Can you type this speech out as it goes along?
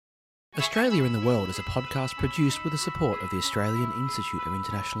Australia in the World is a podcast produced with the support of the Australian Institute of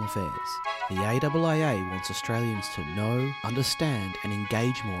International Affairs. The AIIA wants Australians to know, understand and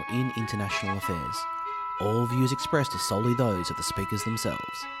engage more in international affairs. All views expressed are solely those of the speakers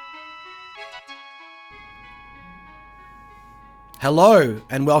themselves. Hello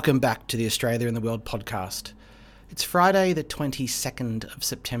and welcome back to the Australia in the World podcast. It's Friday the 22nd of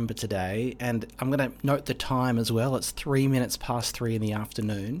September today, and I'm going to note the time as well. It's 3 minutes past 3 in the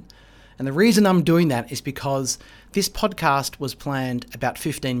afternoon. And the reason I'm doing that is because this podcast was planned about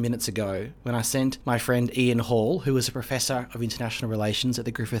 15 minutes ago when I sent my friend Ian Hall, who is a professor of international relations at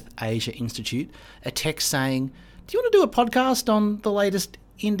the Griffith Asia Institute, a text saying, "Do you want to do a podcast on the latest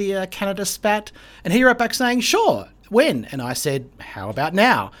India-Canada spat?" And he wrote back saying, "Sure. When?" And I said, "How about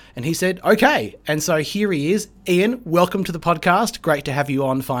now?" And he said, "Okay." And so here he is. Ian, welcome to the podcast. Great to have you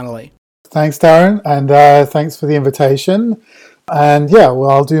on finally. Thanks, Darren, and thanks for the invitation. And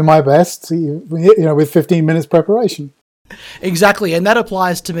I'll do my best, with 15 minutes preparation. Exactly, and that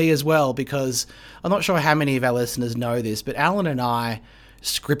applies to me as well, because I'm not sure how many of our listeners know this, but Alan and I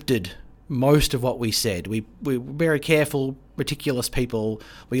scripted most of what we said. We're very careful, meticulous people.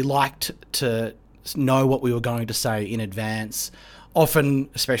 We liked to know what we were going to say in advance. Often,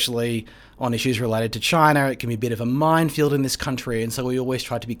 especially on issues related to China, it can be a bit of a minefield in this country, and so we always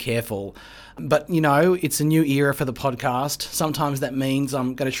try to be careful. But, it's a new era for the podcast. Sometimes that means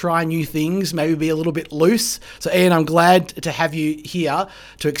I'm going to try new things, maybe be a little bit loose. So, Ian, I'm glad to have you here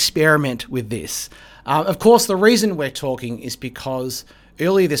to experiment with this. Of course, the reason we're talking is because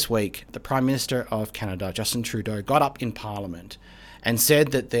earlier this week, the Prime Minister of Canada, Justin Trudeau, got up in Parliament and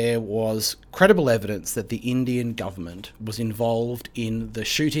said that there was credible evidence that the Indian government was involved in the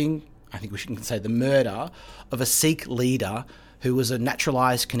shooting, I think we can say the murder, of a Sikh leader who was a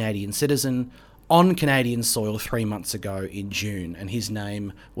naturalised Canadian citizen on Canadian soil 3 months ago in June, and his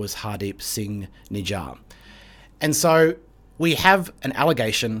name was Hardeep Singh Nijjar. And so we have an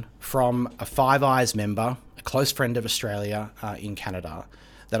allegation from a Five Eyes member, a close friend of Australia in Canada,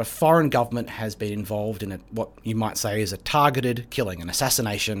 that a foreign government has been involved in what you might say is a targeted killing, an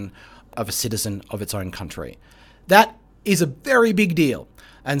assassination of a citizen of its own country. That is a very big deal.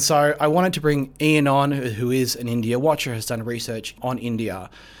 And so I wanted to bring Ian on, who is an India watcher, has done research on India,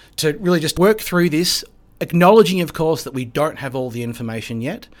 to really just work through this, acknowledging, of course, that we don't have all the information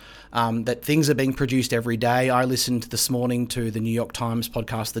yet, that things are being produced every day. I listened this morning to the New York Times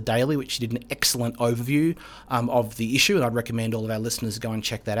podcast, The Daily, which did an excellent overview of the issue, and I'd recommend all of our listeners go and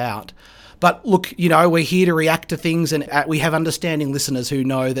check that out. But look, we're here to react to things, and we have understanding listeners who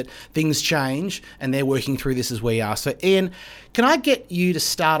know that things change, and they're working through this as we are. So, Ian, can I get you to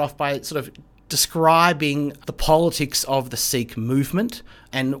start off by sort of describing the politics of the Sikh movement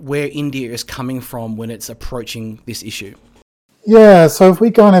and where India is coming from when it's approaching this issue? Yeah, so if we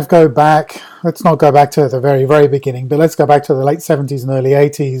kind of go back, let's not go back to the very, very beginning, but let's go back to the late 70s and early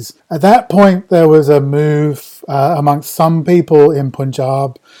 80s. At that point, there was a move amongst some people in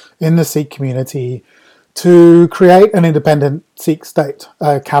Punjab, in the Sikh community, to create an independent Sikh state,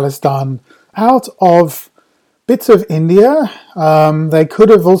 Khalistan, out of bits of India. They could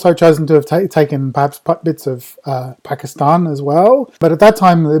have also chosen to have taken perhaps bits of Pakistan as well. But at that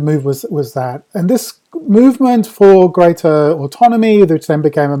time, the move was that. And this movement for greater autonomy, which then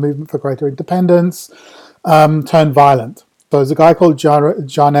became a movement for greater independence, turned violent. So there's a guy called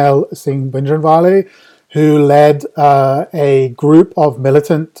Darren Singh Bhindranwale who led a group of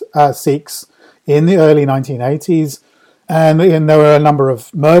militant Sikhs in the early 1980s. And there were a number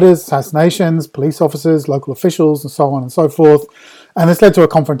of murders, assassinations, police officers, local officials, and so on and so forth. And this led to a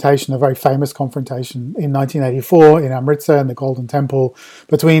confrontation, a very famous confrontation in 1984 in Amritsar in the Golden Temple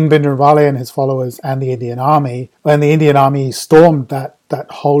between Bhindranwale and his followers and the Indian Army. When the Indian Army stormed that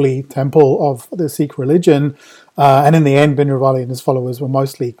holy temple of the Sikh religion, and in the end, Bhindranwale and his followers were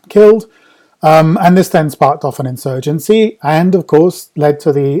mostly killed. And this then sparked off an insurgency and, of course, led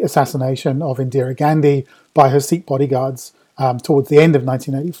to the assassination of Indira Gandhi by her Sikh bodyguards towards the end of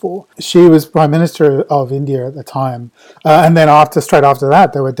 1984. She was Prime Minister of India at the time. And then straight after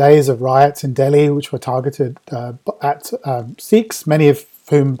that, there were days of riots in Delhi which were targeted at Sikhs, many of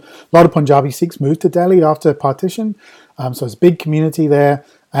whom, a lot of Punjabi Sikhs moved to Delhi after partition. So it's a big community there.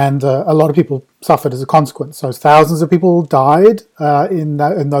 And a lot of people suffered as a consequence. So thousands of people died in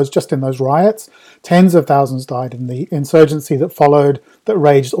those riots. Tens of thousands died in the insurgency that followed, that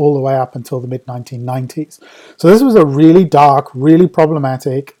raged all the way up until the mid-1990s. So this was a really dark, really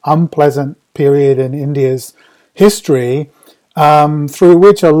problematic, unpleasant period in India's history, through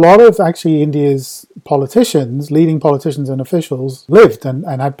which a lot of actually India's politicians, leading politicians and officials, lived and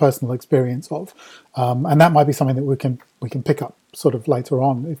had personal experience of. And that might be something that we can pick up sort of later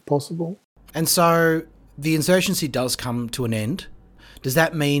on, if possible. And so the insurgency does come to an end. Does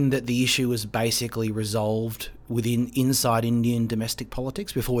that mean that the issue is basically resolved inside Indian domestic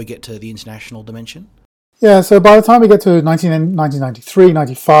politics before we get to the international dimension? Yeah, so by the time we get to 1993,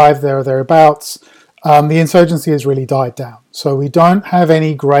 95, thereabouts, the insurgency has really died down. So we don't have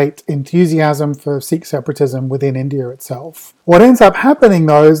any great enthusiasm for Sikh separatism within India itself. What ends up happening,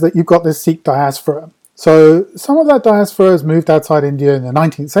 though, is that you've got this Sikh diaspora. So some of that diaspora has moved outside India in the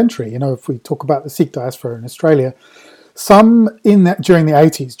 19th century. If we talk about the Sikh diaspora in Australia, some during the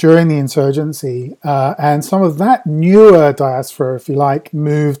 80s, during the insurgency, and some of that newer diaspora, if you like,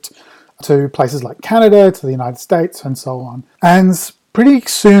 moved to places like Canada, to the United States, and so on. And pretty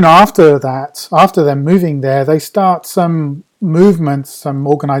soon after that, after them moving there, they start some movements, some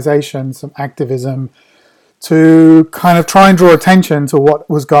organizations, some activism to kind of try and draw attention to what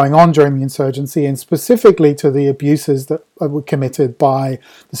was going on during the insurgency, and specifically to the abuses that were committed by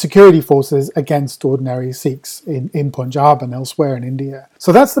the security forces against ordinary Sikhs in Punjab and elsewhere in India.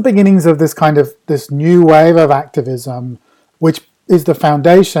 So that's the beginnings of this new wave of activism, which is the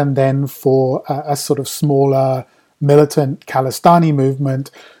foundation then for a sort of smaller militant Khalistani movement,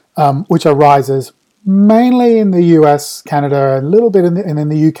 which arises mainly in the US, Canada, a little bit in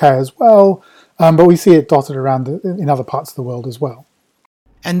the UK as well, but we see it dotted around in other parts of the world as well.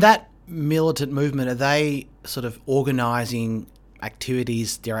 And that militant movement, are they sort of organising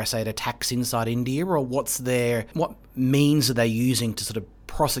activities, dare I say, attacks inside India, or what means are they using to sort of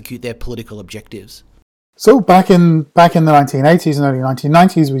prosecute their political objectives? So back in the 1980s and early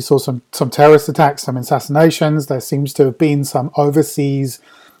 1990s, we saw some terrorist attacks, some assassinations. There seems to have been some overseas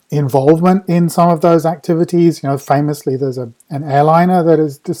involvement in some of those activities. Famously, there's an airliner that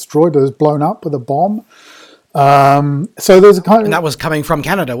is destroyed, that is blown up with a bomb. So there's a kind of... And that was coming from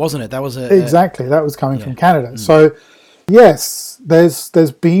Canada, wasn't it? That was exactly, that was coming from Canada. So yes, there's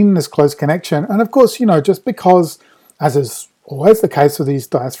been this close connection. And of course, just because, as is always the case with these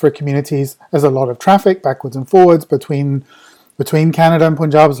diaspora communities, there's a lot of traffic backwards and forwards between Canada and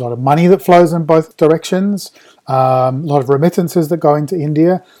Punjab. There's a lot of money that flows in both directions, a lot of remittances that go into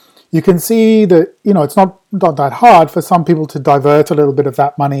India. You can see that, it's not that hard for some people to divert a little bit of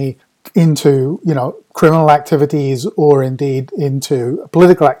that money into, criminal activities, or indeed into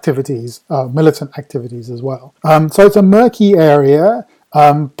political activities, militant activities as well. So it's a murky area.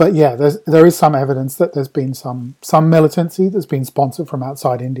 But yeah, there is some evidence that there's been some militancy that's been sponsored from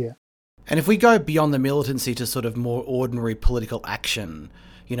outside India. And if we go beyond the militancy to sort of more ordinary political action,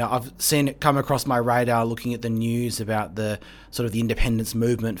 I've seen it come across my radar looking at the news about the sort of the independence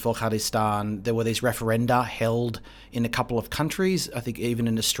movement for Khalistan. There were these referenda held in a couple of countries, I think even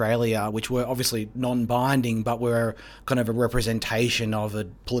in Australia, which were obviously non-binding, but were kind of a representation of a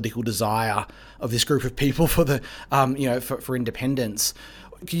political desire of this group of people for the, for independence.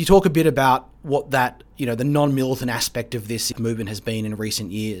 Can you talk a bit about what that, the non-militant aspect of this movement has been in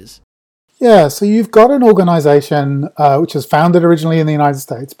recent years? Yeah, so you've got an organisation which was founded originally in the United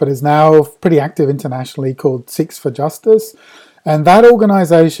States, but is now pretty active internationally, called Sikhs for Justice. And that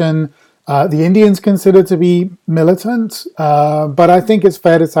organisation, the Indians consider to be militant, but I think it's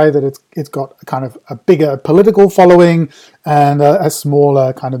fair to say that it's got a kind of a bigger political following and a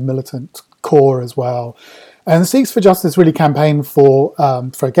smaller kind of militant core as well. And the Sikhs for Justice really campaigned for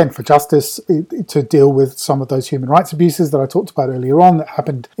justice, to deal with some of those human rights abuses that I talked about earlier on that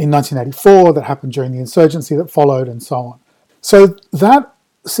happened in 1984, that happened during the insurgency that followed, and so on. So that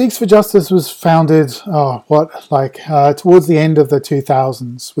Sikhs for Justice was founded, towards the end of the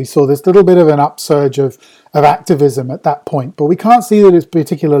 2000s. We saw this little bit of an upsurge of activism at that point, but we can't see that it's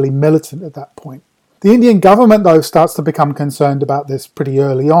particularly militant at that point. The Indian government, though, starts to become concerned about this pretty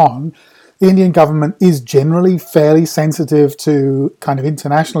early on. The Indian government is generally fairly sensitive to kind of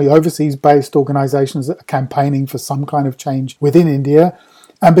internationally overseas-based organisations that are campaigning for some kind of change within India.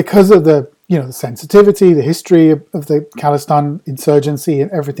 And because of the sensitivity, the history of the Khalistan insurgency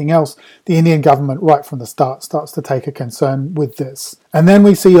and everything else, the Indian government right from the start starts to take a concern with this. And then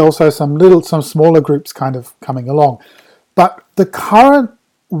we see also some smaller groups kind of coming along. But the current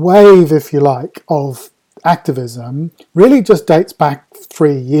wave, if you like, of activism really just dates back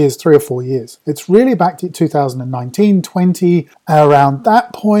 3 or 4 years. It's really back to 2019, 20. Around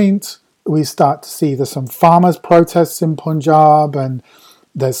that point, we start to see there's some farmers' protests in Punjab, and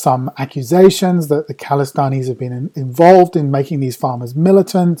there's some accusations that the Khalistanis have been involved in making these farmers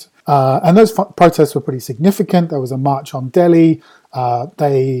militant. And those protests were pretty significant. There was a march on Delhi.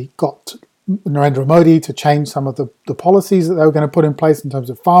 They got Narendra Modi to change some of the policies that they were going to put in place in terms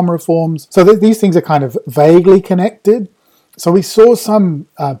of farm reforms. So these things are kind of vaguely connected. So we saw some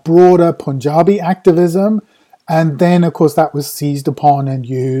broader Punjabi activism, And then, of course, that was seized upon and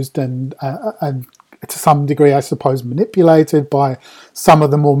used and to some degree, I suppose, manipulated by some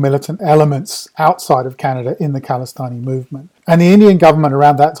of the more militant elements outside of Canada in the Khalistani movement. And the Indian government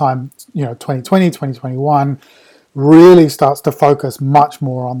around that time, 2020, 2021, really starts to focus much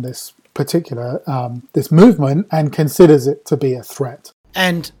more on this particular, this movement and considers it to be a threat.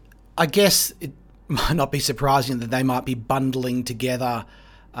 And I guess it might not be surprising that they might be bundling together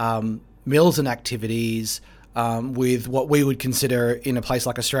militant activities with what we would consider in a place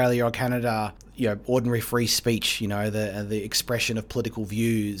like Australia or Canada, ordinary free speech, the expression of political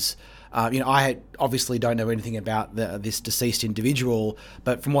views. I obviously don't know anything about this deceased individual,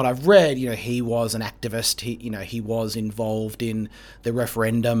 but from what I've read, he was an activist. He was involved in the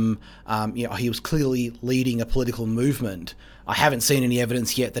referendum. He was clearly leading a political movement. I haven't seen any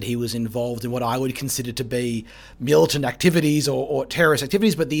evidence yet that he was involved in what I would consider to be militant activities or terrorist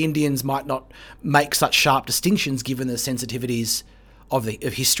activities, but the Indians might not make such sharp distinctions given the sensitivities of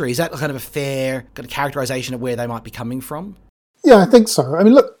history. Is that kind of a fair kind of characterization of where they might be coming from? Yeah, I think so. I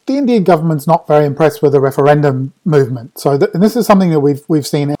mean, look, the Indian government's not very impressed with the referendum movement. So and this is something that we've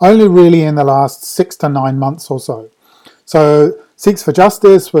seen only really in the last 6 to 9 months or so. So Sikhs for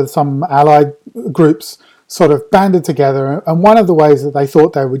Justice with some allied groups sort of banded together, and one of the ways that they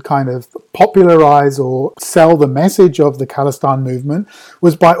thought they would kind of popularize or sell the message of the Khalistan movement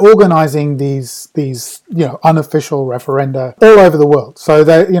was by organizing these unofficial referenda all over the world. So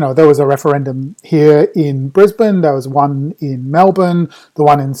there was a referendum here in Brisbane, there was one in Melbourne, the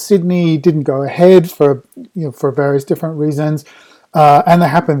one in Sydney didn't go ahead for various different reasons, and they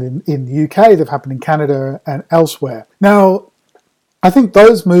happened in the UK, they've happened in Canada and elsewhere. Now, I think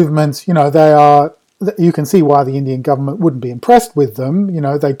those movements, you can see why the Indian government wouldn't be impressed with them.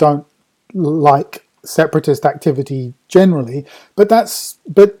 They don't like separatist activity generally, but as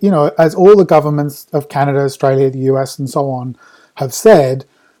all the governments of Canada, Australia, the US, and so on have said,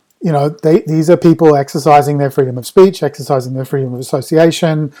 these are people exercising their freedom of speech, exercising their freedom of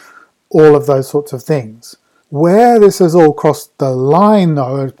association, all of those sorts of things. Where this has all crossed the line,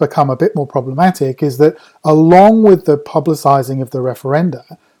 though, has become a bit more problematic, is that along with the publicising of the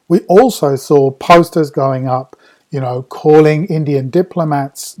referenda, we also saw posters going up, calling Indian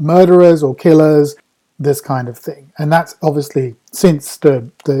diplomats murderers or killers, this kind of thing. And that's obviously since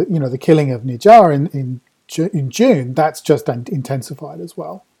the killing of Nijar in June, that's just intensified as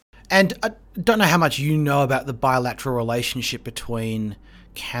well. And I don't know how much you know about the bilateral relationship between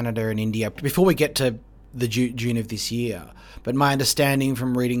Canada and India before we get to the June of this year. But my understanding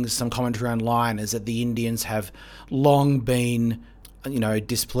from reading some commentary online is that the Indians have long been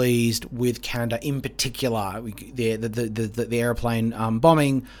displeased with Canada in particular. The airplane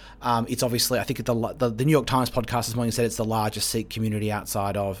bombing. It's obviously, I think the New York Times podcast this morning said it's the largest Sikh community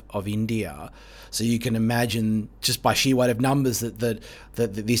outside of India. So you can imagine, just by sheer weight of numbers, that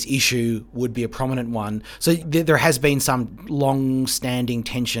this issue would be a prominent one. So there has been some long-standing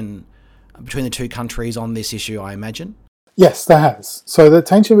tension between the two countries on this issue, I imagine. Yes, there has. So the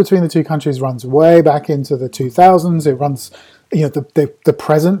tension between the two countries runs way back into the 2000s. It runs the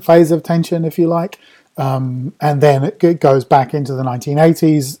present phase of tension, if you like, and then it goes back into the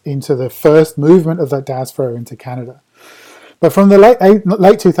 1980s, into the first movement of that diaspora into Canada. But from the late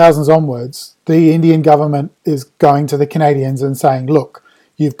 2000s onwards, the Indian government is going to the Canadians and saying, look,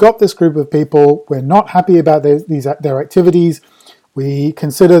 you've got this group of people, we're not happy about their activities, we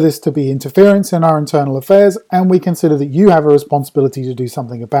consider this to be interference in our internal affairs, and we consider that you have a responsibility to do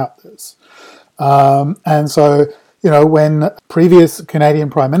something about this. And so, when previous Canadian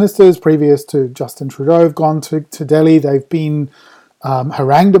prime ministers, previous to Justin Trudeau, have gone to Delhi, they've been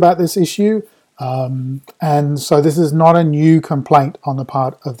harangued about this issue. And so this is not a new complaint on the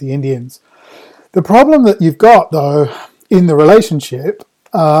part of the Indians. The problem that you've got, though, in the relationship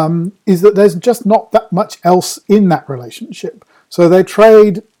is that there's just not that much else in that relationship. So their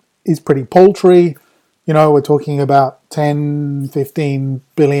trade is pretty paltry. We're talking about 10, 15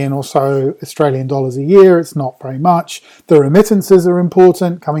 billion or so Australian dollars a year. It's not very much. The remittances are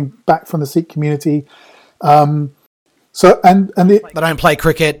important, coming back from the Sikh community. They don't play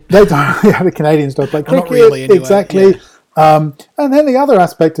cricket. They don't. Yeah, the Canadians don't play cricket. Not really, anyway. Exactly. Yeah. And then the other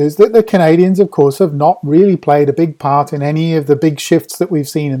aspect is that the Canadians, of course, have not really played a big part in any of the big shifts that we've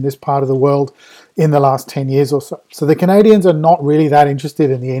seen in this part of the world in the last 10 years or so. So the Canadians are not really that interested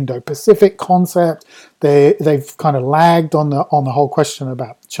in the Indo-Pacific concept. They've kind of lagged on the whole question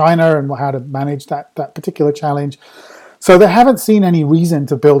about China and how to manage that particular challenge. So they haven't seen any reason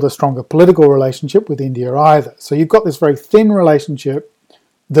to build a stronger political relationship with India either. So you've got this very thin relationship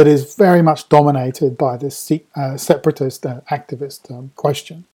that is very much dominated by this separatist activist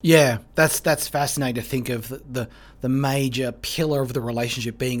question. Yeah, that's fascinating to think of the major pillar of the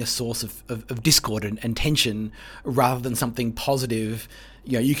relationship being a source of discord and tension rather than something positive.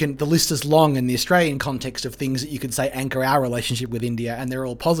 You know, the list is long in the Australian context of things that you could say anchor our relationship with India, and they're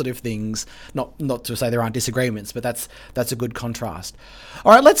all positive things. Not to say there aren't disagreements, but that's a good contrast.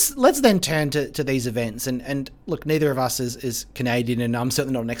 All right, let's then turn to these events. And look, neither of us is Canadian, and I'm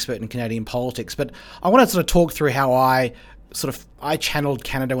certainly not an expert in Canadian politics, but I want to sort of talk through how I channeled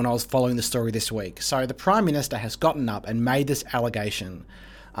Canada when I was following the story this week. So the Prime Minister has gotten up and made this allegation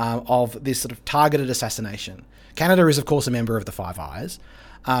of this sort of targeted assassination. Canada is, of course, a member of the Five Eyes.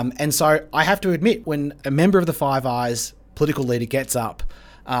 And so I have to admit, when a member of the Five Eyes political leader gets up,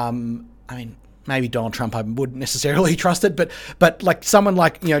 I mean, maybe Donald Trump, I wouldn't necessarily trust it, but like someone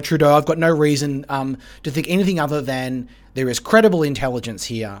like, Trudeau, I've got no reason to think anything other than there is credible intelligence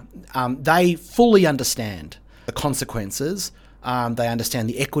here. They fully understand the consequences. They understand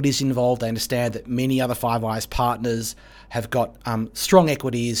the equities involved. They understand that many other Five Eyes partners have got strong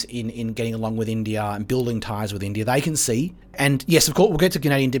equities in getting along with India and building ties with India. They can see. And yes, of course, we'll get to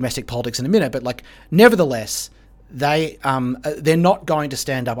Canadian domestic politics in a minute, but nevertheless, they're not going to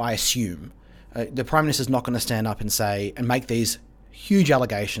stand up, I assume. The Prime Minister's not going to stand up and say and make these huge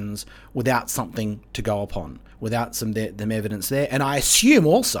allegations without something to go upon, without some evidence there. And I assume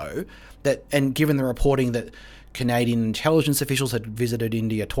also that, and given the reporting that Canadian intelligence officials had visited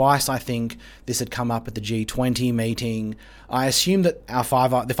India twice, I think this had come up at the G20 meeting, I assume that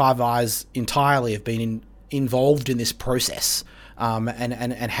the Five Eyes entirely have been involved in this process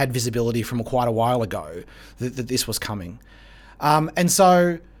and had visibility from quite a while ago that this was coming. And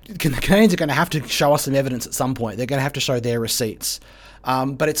so the Canadians are going to have to show us some evidence at some point. They're going to have to show their receipts.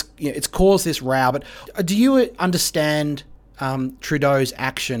 But it's caused this row. But do you understand Trudeau's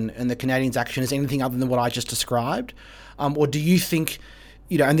action and the Canadians' action as anything other than what I just described? Or do you think,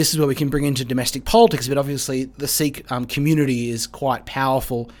 and this is where we can bring into domestic politics, but obviously the Sikh community is quite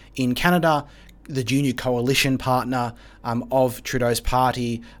powerful in Canada. The junior coalition partner of Trudeau's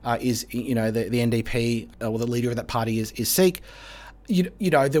party is, the NDP, or the leader of that party is Sikh.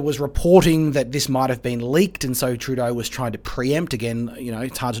 There was reporting that this might have been leaked, and so Trudeau was trying to preempt again.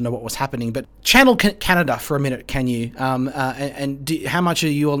 It's hard to know what was happening, but channel Canada for a minute, can you? How much are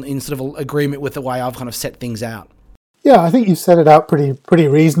you in sort of agreement with the way I've kind of set things out? Yeah, I think you've set it out pretty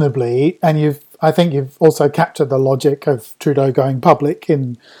reasonably, and I think you've also captured the logic of Trudeau going public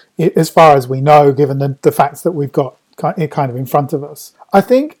as far as we know, given the facts that we've got kind of in front of us. I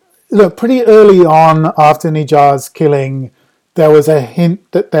think, look, pretty early on after Nijar's killing, there was a hint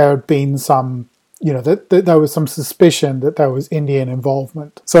that there had been some, that there was some suspicion that there was Indian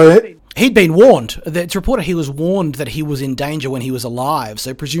involvement. So he'd been warned. It's reported he was warned that he was in danger when he was alive.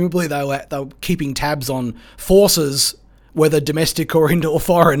 So presumably they were keeping tabs on forces, whether domestic or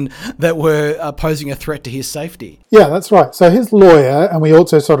foreign, that were posing a threat to his safety. Yeah, that's right. So his lawyer, and we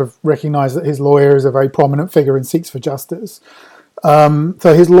also sort of recognise that his lawyer is a very prominent figure in Sikhs for Justice. So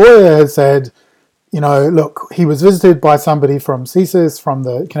his lawyer has said, look, he was visited by somebody from CSIS, from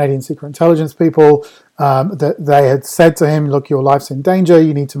the Canadian Secret Intelligence people, that they had said to him, look, your life's in danger,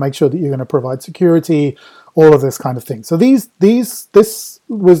 you need to make sure that you're going to provide security, all of this kind of thing. So this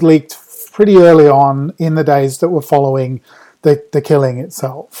was leaked pretty early on in the days that were following the killing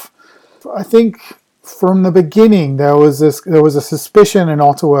itself. I think from the beginning there was a suspicion in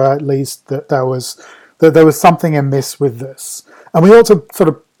Ottawa, at least, that there was something amiss with this. And we ought to sort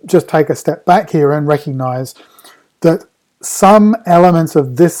of just take a step back here and recognise that some elements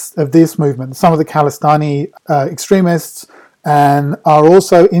of this movement, some of the Khalistani extremists, and are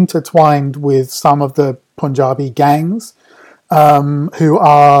also intertwined with some of the Punjabi gangs, who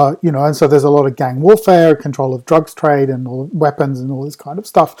are, and so there's a lot of gang warfare, control of drugs trade and all weapons and all this kind of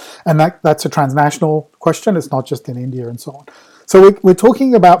stuff. And that's a transnational question. It's not just in India and so on. So we're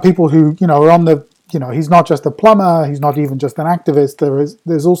talking about people who, are on the, he's not just a plumber, he's not even just an activist.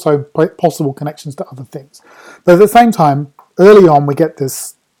 There's also possible connections to other things. But at the same time, early on, we get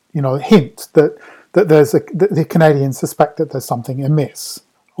this, hint that the Canadians suspect that there's something amiss.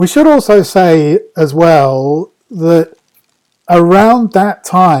 We should also say as well that around that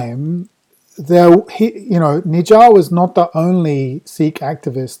time, Nijar was not the only Sikh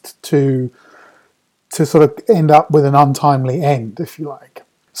activist to sort of end up with an untimely end, if you like.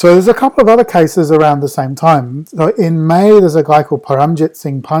 So there's a couple of other cases around the same time. So in May, there's a guy called Paramjit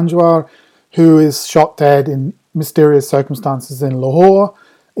Singh Panjwar who is shot dead in mysterious circumstances in Lahore,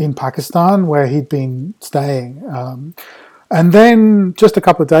 in Pakistan, where he'd been staying. And then just a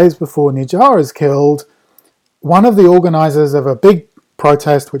couple of days before Nijar is killed, one of the organisers of a big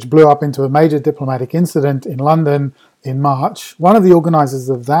protest which blew up into a major diplomatic incident in London, in March, one of the organisers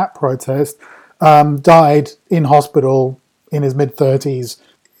of that protest died in hospital in his mid-30s,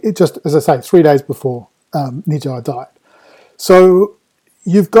 just, as I say, 3 days before Nijar died. So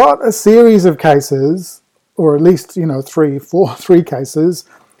you've got a series of cases, or at least, three cases,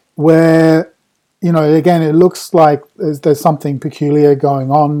 where, again, it looks like there's something peculiar going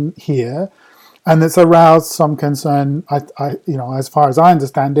on here, and it's aroused some concern, as far as I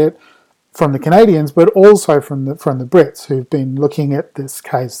understand it, from the Canadians, but also from the Brits, who've been looking at this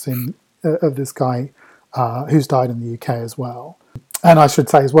case of this guy who's died in the UK as well. And I should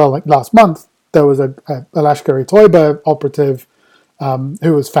say as well, like last month, there was a Lashkar-e-Toiba operative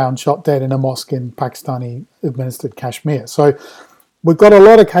who was found shot dead in a mosque in Pakistani-administered Kashmir. So we've got a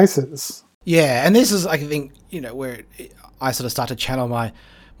lot of cases. Yeah, and this is, I think, where I sort of start to channel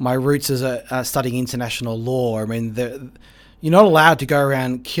my roots as studying international law. I mean, you're not allowed to go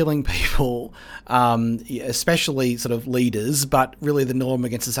around killing people, especially sort of leaders, but really the norm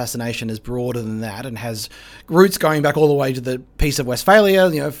against assassination is broader than that and has roots going back all the way to the Peace of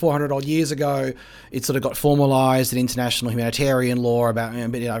Westphalia, 400 odd years ago. It sort of got formalised in international humanitarian law about a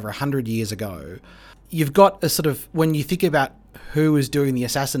bit over 100 years ago. You've got a sort of, when you think about who is doing the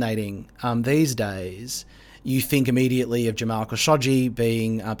assassinating these days, you think immediately of Jamal Khashoggi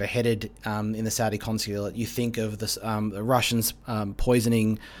being beheaded in the Saudi consulate. You think of the Russians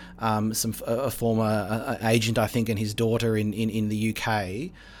poisoning a former agent, I think, and his daughter in the UK.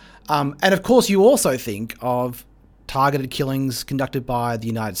 And of course, you also think of targeted killings conducted by the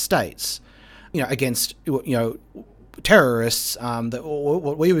United States, against terrorists, or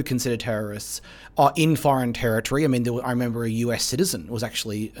what we would consider terrorists, are in foreign territory. I mean, I remember a US citizen was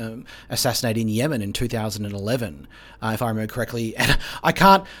actually assassinated in Yemen in 2011, if I remember correctly. And I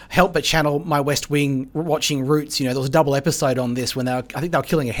can't help but channel my West Wing watching roots. There was a double episode on this when I think they were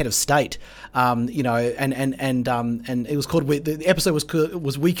killing a head of state. And it was called, the episode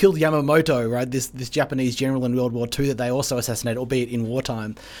was We Killed Yamamoto, right? This Japanese general in World War II that they also assassinated, albeit in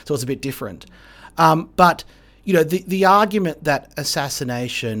wartime. So it's a bit different. But the argument that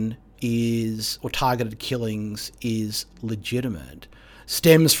assassination or targeted killings is legitimate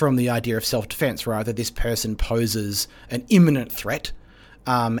stems from the idea of self-defense, right? That this person poses an imminent threat,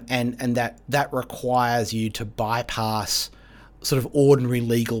 and that requires you to bypass sort of ordinary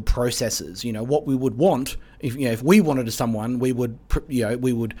legal processes. What we would want, if we wanted someone, we would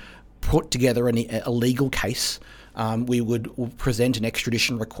put together a legal case. We would present an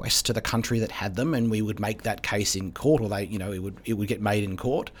extradition request to the country that had them, and we would make that case in court, or it would get made in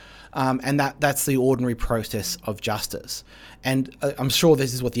court, and that's the ordinary process of justice. And I'm sure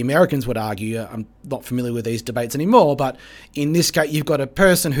this is what the Americans would argue. I'm not familiar with these debates anymore, but in this case, you've got a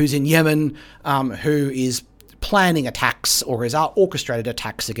person who's in Yemen who is planning attacks or has orchestrated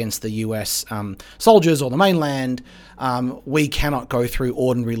attacks against the US soldiers or the mainland. We cannot go through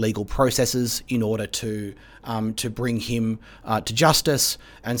ordinary legal processes in order to bring him to justice,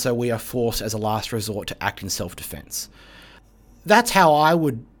 and so we are forced as a last resort to act in self-defense. That's how I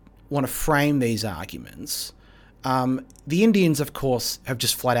would want to frame these arguments. The Indians, of course, have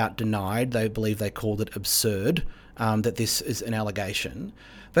just flat out denied. They believe they called it absurd, that this is an allegation.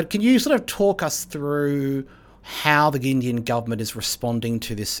 But can you sort of talk us through how the Indian government is responding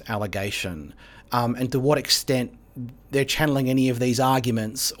to this allegation, and to what extent they're channeling any of these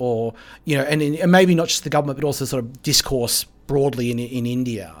arguments, or and maybe not just the government, but also sort of discourse broadly in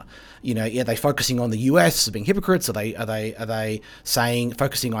India. Are they focusing on the US as being hypocrites? Are they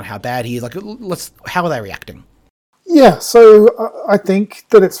focusing on how bad he is? How are they reacting? Yeah, so I think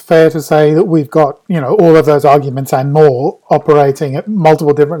that it's fair to say that we've got, all of those arguments and more operating at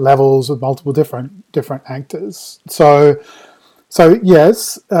multiple different levels with multiple different actors. So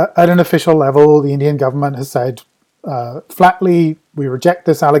yes, at an official level, the Indian government has said flatly, we reject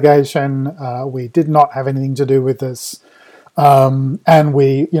this allegation. We did not have anything to do with this, and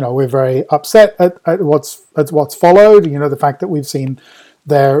we're very upset at what's followed. The fact that we've seen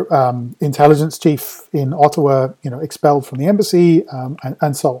their intelligence chief in Ottawa, expelled from the embassy,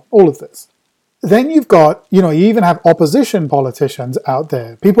 and so on, all of this. Then you've got, you even have opposition politicians out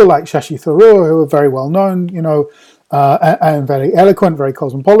there, people like Shashi Tharoor, who are very well known, and very eloquent, very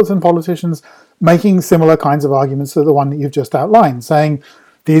cosmopolitan politicians, making similar kinds of arguments to the one that you've just outlined, saying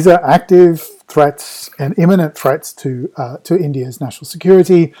these are active threats and imminent threats to India's national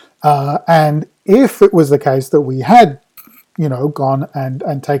security, and if it was the case that we had gone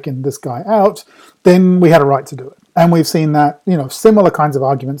and taken this guy out, then we had a right to do it. And we've seen that, similar kinds of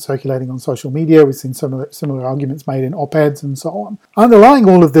arguments circulating on social media. We've seen similar arguments made in op-eds and so on. Underlying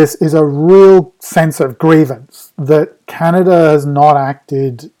all of this is a real sense of grievance that Canada has not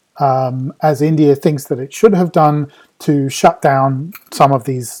acted as India thinks that it should have done to shut down some of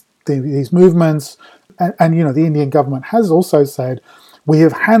these movements. And the Indian government has also said, we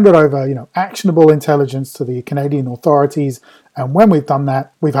have handed over, actionable intelligence to the Canadian authorities, and when we've done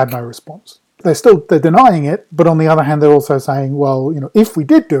that, we've had no response. They're denying it, but on the other hand, they're also saying, well, if we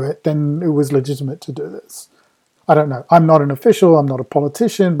did do it, then it was legitimate to do this. I don't know. I'm not an official, I'm not a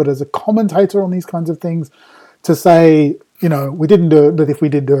politician, but as a commentator on these kinds of things, to say, we didn't do it, but if we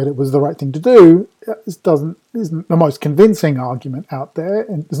did do it, it was the right thing to do, isn't the most convincing argument out there,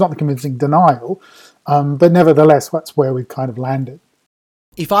 and it's not the convincing denial, but nevertheless, that's where we've kind of landed.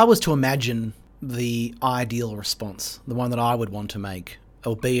 If I was to imagine the ideal response, the one that I would want to make,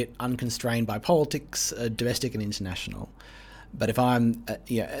 albeit unconstrained by politics, domestic and international, but if I'm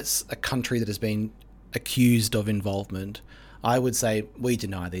as a country that has been accused of involvement, I would say we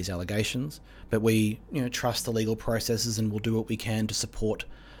deny these allegations, but we trust the legal processes and will do what we can to support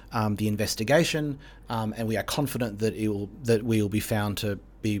the investigation, and we are confident that we will be found to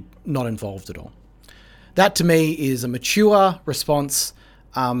be not involved at all. That to me is a mature response,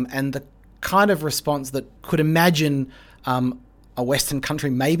 and the kind of response that could imagine a Western country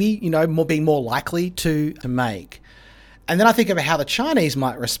maybe being more likely to make. And then I think about how the Chinese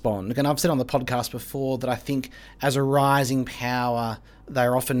might respond. And I've said on the podcast before that I think as a rising power,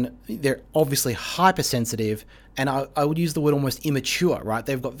 they're obviously hypersensitive, and I would use the word almost immature, right?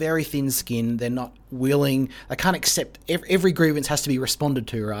 They've got very thin skin. They're not willing. They can't accept every grievance has to be responded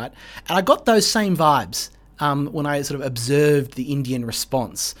to, right? And I got those same vibes when I sort of observed the Indian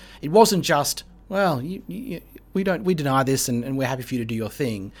response. It wasn't just, well, we deny this and we're happy for you to do your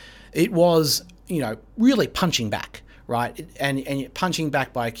thing. It was, really punching back. Right, and punching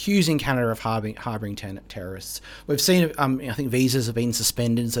back by accusing Canada of harbouring terrorists. We've seen, I think visas have been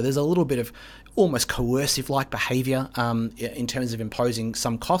suspended, so there's a little bit of almost coercive-like behaviour in terms of imposing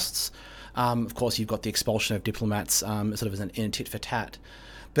some costs. Of course, you've got the expulsion of diplomats, sort of in a tit for tat.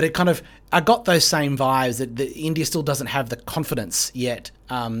 But I got those same vibes that India still doesn't have the confidence yet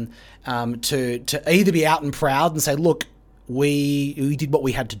to either be out and proud and say, look, we did what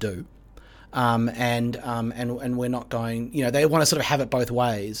we had to do. And we're not going, they want to sort of have it both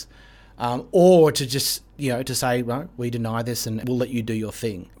ways, or to just, to say, well, we deny this and we'll let you do your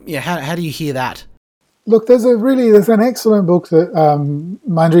thing. Yeah. How do you hear that? Look, there's an excellent book that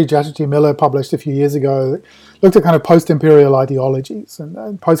Manjari Chatterjee Miller published a few years ago that looked at kind of post-imperial ideologies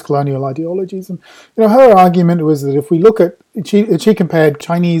and post-colonial ideologies. And, her argument was that if we look at, she compared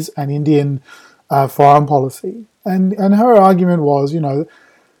Chinese and Indian foreign policy. And her argument was,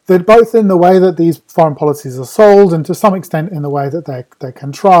 that both in the way that these foreign policies are sold and to some extent in the way that they're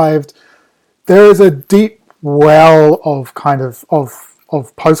contrived, there is a deep well of kind of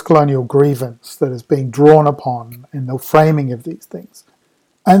post-colonial grievance that is being drawn upon in the framing of these things.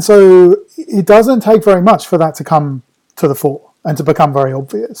 And so it doesn't take very much for that to come to the fore and to become very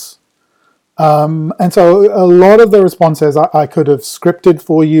obvious. And so a lot of the responses I could have scripted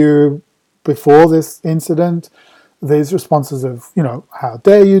for you before this incident. These responses of, how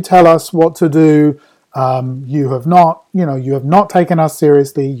dare you tell us what to do? You have not taken us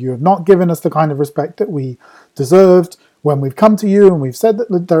seriously. You have not given us the kind of respect that we deserved. When we've come to you and we've said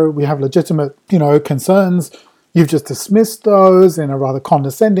that we have legitimate, concerns, you've just dismissed those in a rather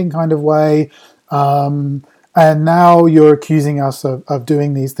condescending kind of way. And now you're accusing us of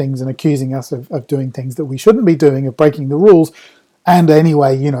doing these things and accusing us of doing things that we shouldn't be doing, of breaking the rules. And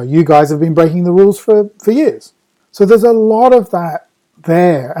anyway, you guys have been breaking the rules for years. So there's a lot of that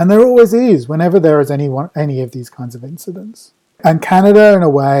there, and there always is whenever there is any of these kinds of incidents. And Canada, in a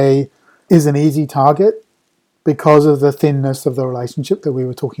way, is an easy target because of the thinness of the relationship that we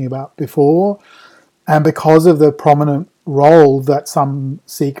were talking about before, and because of the prominent role that some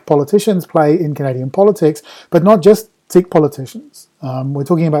Sikh politicians play in Canadian politics, but not just Sikh politicians. We're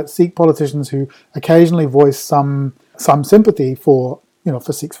talking about Sikh politicians who occasionally voice some sympathy for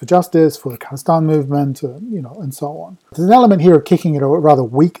Sikhs for Justice, for the Khalistan movement, and so on. There's an element here of kicking at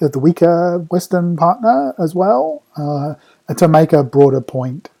the weaker Western partner as well, to make a broader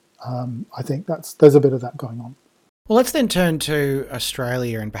point. I think there's a bit of that going on. Well, let's then turn to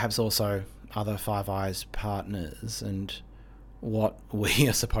Australia and perhaps also other Five Eyes partners and what we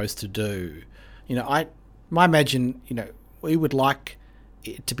are supposed to do. I imagine, we would like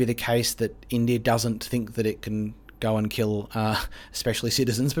it to be the case that India doesn't think that it can go and kill, especially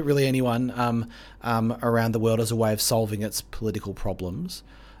citizens, but really anyone around the world as a way of solving its political problems.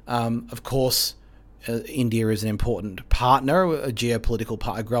 Of course, India is an important partner, a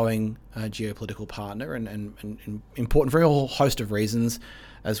growing geopolitical partner, and important for a whole host of reasons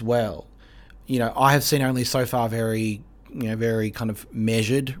as well. I have seen only so far very very kind of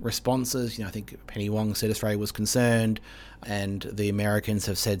measured responses. I think Penny Wong said Australia was concerned, and the Americans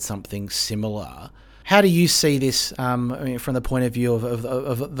have said something similar. How do you see this from the point of view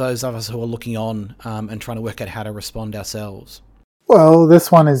of those of us who are looking on and trying to work out how to respond ourselves? Well,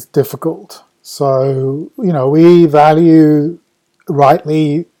 this one is difficult. So, we value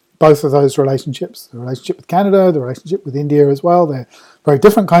rightly both of those relationships, the relationship with Canada, the relationship with India as well. They're very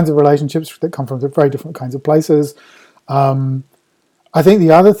different kinds of relationships that come from very different kinds of places. I think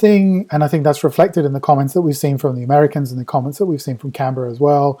the other thing, and I think that's reflected in the comments that we've seen from the Americans and the comments that we've seen from Canberra as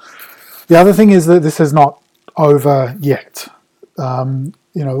well, the other thing is that this is not over yet.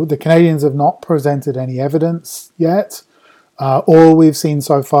 The Canadians have not presented any evidence yet. All we've seen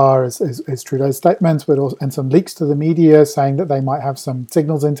so far is Trudeau's statements, and some leaks to the media saying that they might have some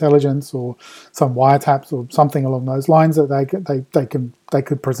signals intelligence or some wiretaps or something along those lines that they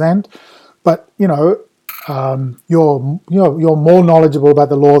could present. But you're more knowledgeable about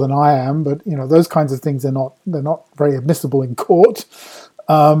the law than I am. But those kinds of things they're not very admissible in court,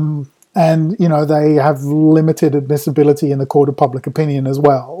 and they have limited admissibility in the court of public opinion as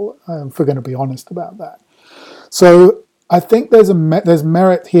well. If we're going to be honest about that, so. I think there's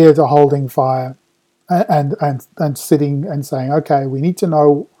merit here to holding fire and sitting and saying, okay, we need to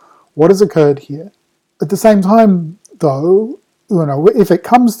know what has occurred here. At the same time, though, if it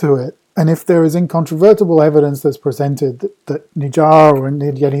comes to it, and if there is incontrovertible evidence that's presented that Nijar or any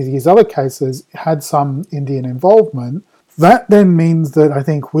of these other cases had some Indian involvement, that then means that I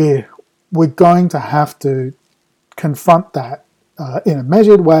think we're going to have to confront that in a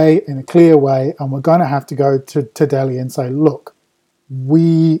measured way, in a clear way, and we're going to have to go to Delhi and say, look,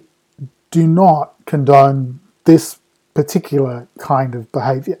 we do not condone this particular kind of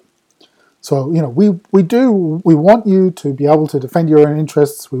behaviour. So, we want you to be able to defend your own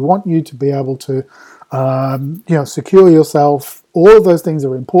interests. We want you to be able to, secure yourself. All of those things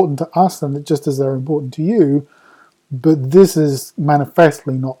are important to us, and just as they're important to you, but this is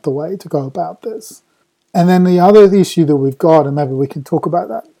manifestly not the way to go about this. And then the other issue that we've got, and maybe we can talk about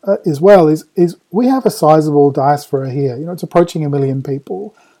that as well, is we have a sizable diaspora here. It's approaching 1 million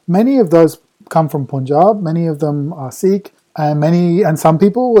people. Many of those come from Punjab. Many of them are Sikh, and some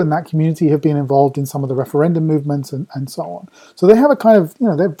people in that community have been involved in some of the referendum movements and so on. So they have a kind of,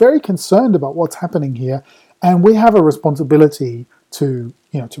 they're very concerned about what's happening here, and we have a responsibility to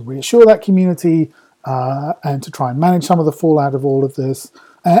reassure that community and to try and manage some of the fallout of all of this.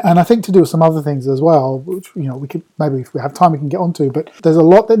 And I think to do some other things as well, which, we could, maybe if we have time, we can get onto. But there's a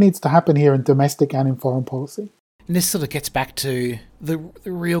lot that needs to happen here in domestic and in foreign policy. And this sort of gets back to the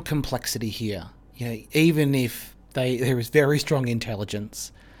real complexity here. Even if there is very strong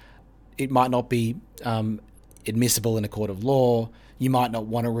intelligence, it might not be admissible in a court of law. You might not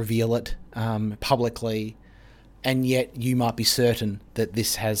want to reveal it publicly, and yet you might be certain that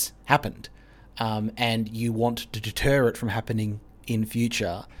this has happened, and you want to deter it from happening in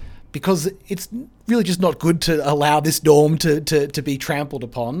future, because it's really just not good to allow this norm to be trampled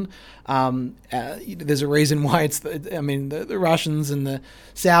upon. There's a reason why the Russians and the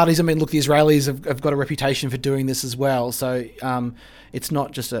Saudis, the Israelis have got a reputation for doing this as well. So it's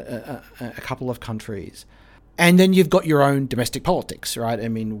not just a couple of countries. And then you've got your own domestic politics, right?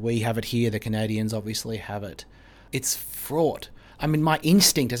 We have it here. The Canadians obviously have it. It's fraught. My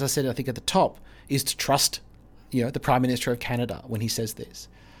instinct, as I said, I think at the top, is to trust the Prime Minister of Canada when he says this.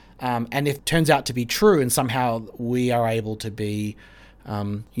 And if it turns out to be true and somehow we are able to be,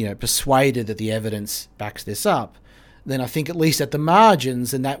 persuaded that the evidence backs this up, then I think at least at the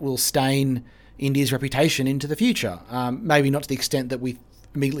margins, and that will stain India's reputation into the future. Maybe not to the extent that we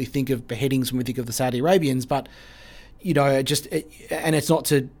immediately think of beheadings when we think of the Saudi Arabians, but, and it's not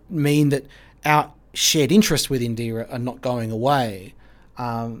to mean that our shared interests with India are not going away.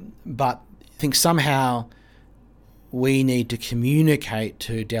 But I think somehow we need to communicate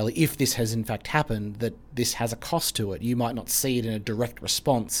to Delhi, if this has in fact happened, that this has a cost to it. You might not see it in a direct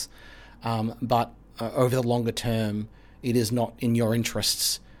response, but over the longer term, it is not in your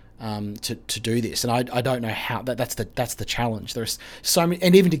interests to do this. And I don't know how. That's the challenge. There's so many,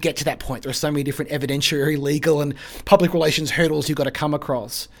 and even to get to that point, there are so many different evidentiary, legal, and public relations hurdles you've got to come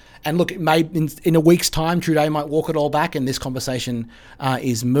across. And look, it may in a week's time, Trudeau might walk it all back, and this conversation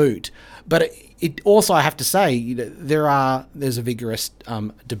is moot. But it also, I have to say, there's a vigorous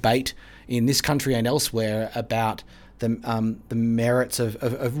debate in this country and elsewhere about the merits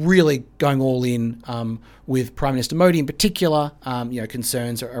of really going all in with Prime Minister Modi in particular.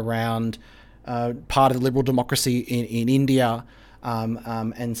 Concerns around part of the liberal democracy in India,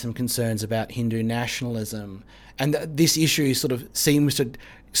 and some concerns about Hindu nationalism. And this issue sort of seems to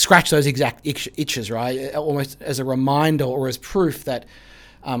scratch those exact itches, right? Almost as a reminder or as proof that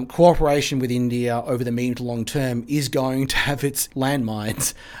cooperation with India over the medium to long term is going to have its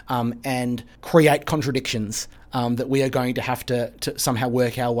landmines and create contradictions that we are going to have to somehow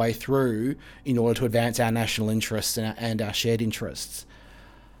work our way through in order to advance our national interests and our shared interests.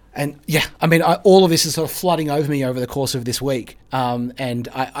 And yeah, I mean, all of this is sort of flooding over me over the course of this week, and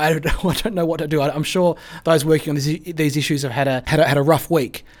I don't know what to do. I'm sure those working on these issues have had a rough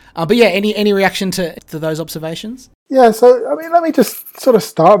week. But yeah, any reaction to those observations? Yeah, so I mean, let me just sort of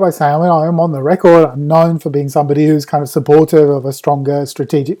start by saying, I mean, I'm on the record. I'm known for being somebody who's kind of supportive of a stronger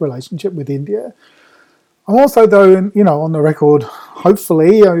strategic relationship with India. I'm also, though, on the record,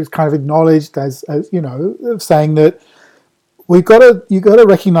 hopefully, I was kind of acknowledged as saying that you've got to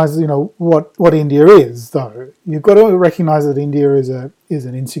recognise, what India is, though. You've got to recognise that India is an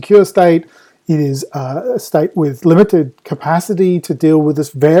insecure state. It is a state with limited capacity to deal with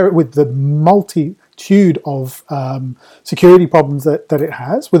with the multitude of security problems that it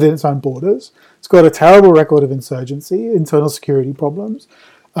has within its own borders. It's got a terrible record of insurgency, internal security problems.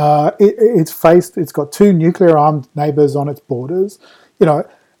 It's got 2 nuclear-armed neighbours on its borders,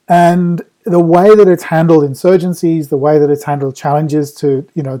 and the way that it's handled insurgencies, the way that it's handled challenges to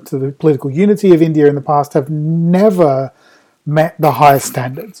the political unity of India in the past have never met the highest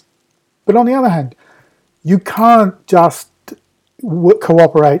standards. But on the other hand, you can't just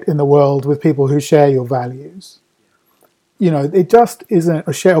cooperate in the world with people who share your values. It just isn't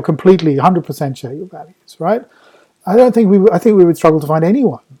a share or completely 100% share your values, right? I think we would struggle to find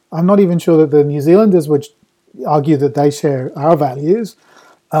anyone. I'm not even sure that the New Zealanders would argue that they share our values.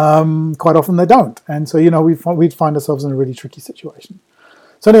 Quite often they don't. And so, we'd find ourselves in a really tricky situation.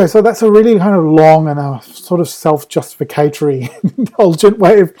 So anyway, so that's a really kind of long and a sort of self-justificatory, indulgent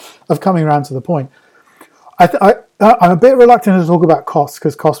way of coming around to the point. I'm a bit reluctant to talk about costs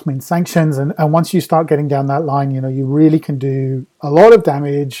because cost means sanctions. And once you start getting down that line, you really can do a lot of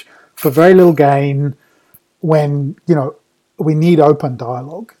damage for very little gain when, we need open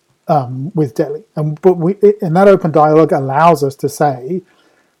dialogue with Delhi. And that open dialogue allows us to say,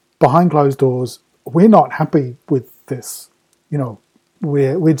 behind closed doors, we're not happy with this.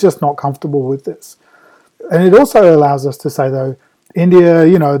 We're just not comfortable with this. And it also allows us to say, though,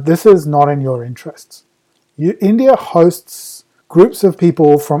 India, this is not in your interests. India hosts groups of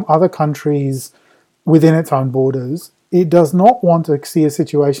people from other countries within its own borders. It does not want to see a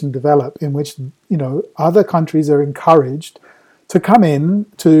situation develop in which, other countries are encouraged to come in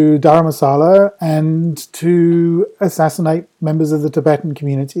to Dharamsala and to assassinate members of the Tibetan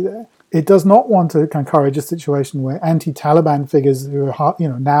community there. It does not want to encourage a situation where anti-Taliban figures who are,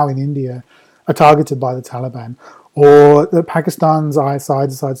 now in India are targeted by the Taliban, or that Pakistan's ISI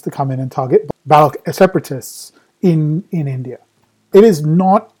decides to come in and target Baloch separatists in India. It is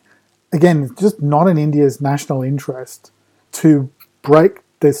not, again, just not in India's national interest to break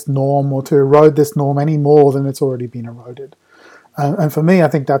this norm or to erode this norm any more than it's already been eroded. And for me, I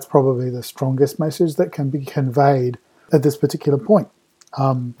think that's probably the strongest message that can be conveyed at this particular point.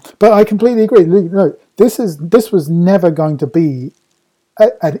 But I completely agree. No, this was never going to be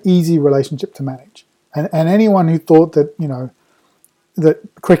an easy relationship to manage. And anyone who thought that, that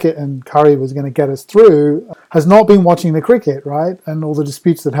cricket and curry was going to get us through has not been watching the cricket, right? And all the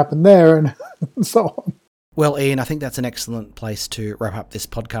disputes that happened there and so on. Well, Ian, I think that's an excellent place to wrap up this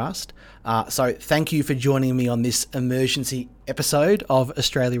podcast. So thank you for joining me on this emergency episode of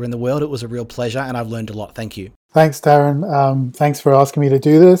Australia in the World. It was a real pleasure and I've learned a lot. Thank you. Thanks, Darren. Thanks for asking me to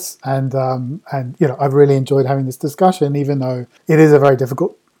do this. And I've really enjoyed having this discussion, even though it is a very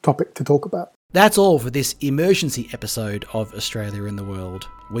difficult topic to talk about. That's all for this emergency episode of Australia in the World.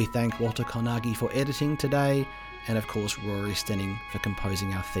 We thank Walter Colnaghi for editing today, and of course Rory Stenning for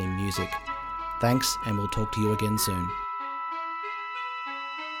composing our theme music. Thanks, and we'll talk to you again soon.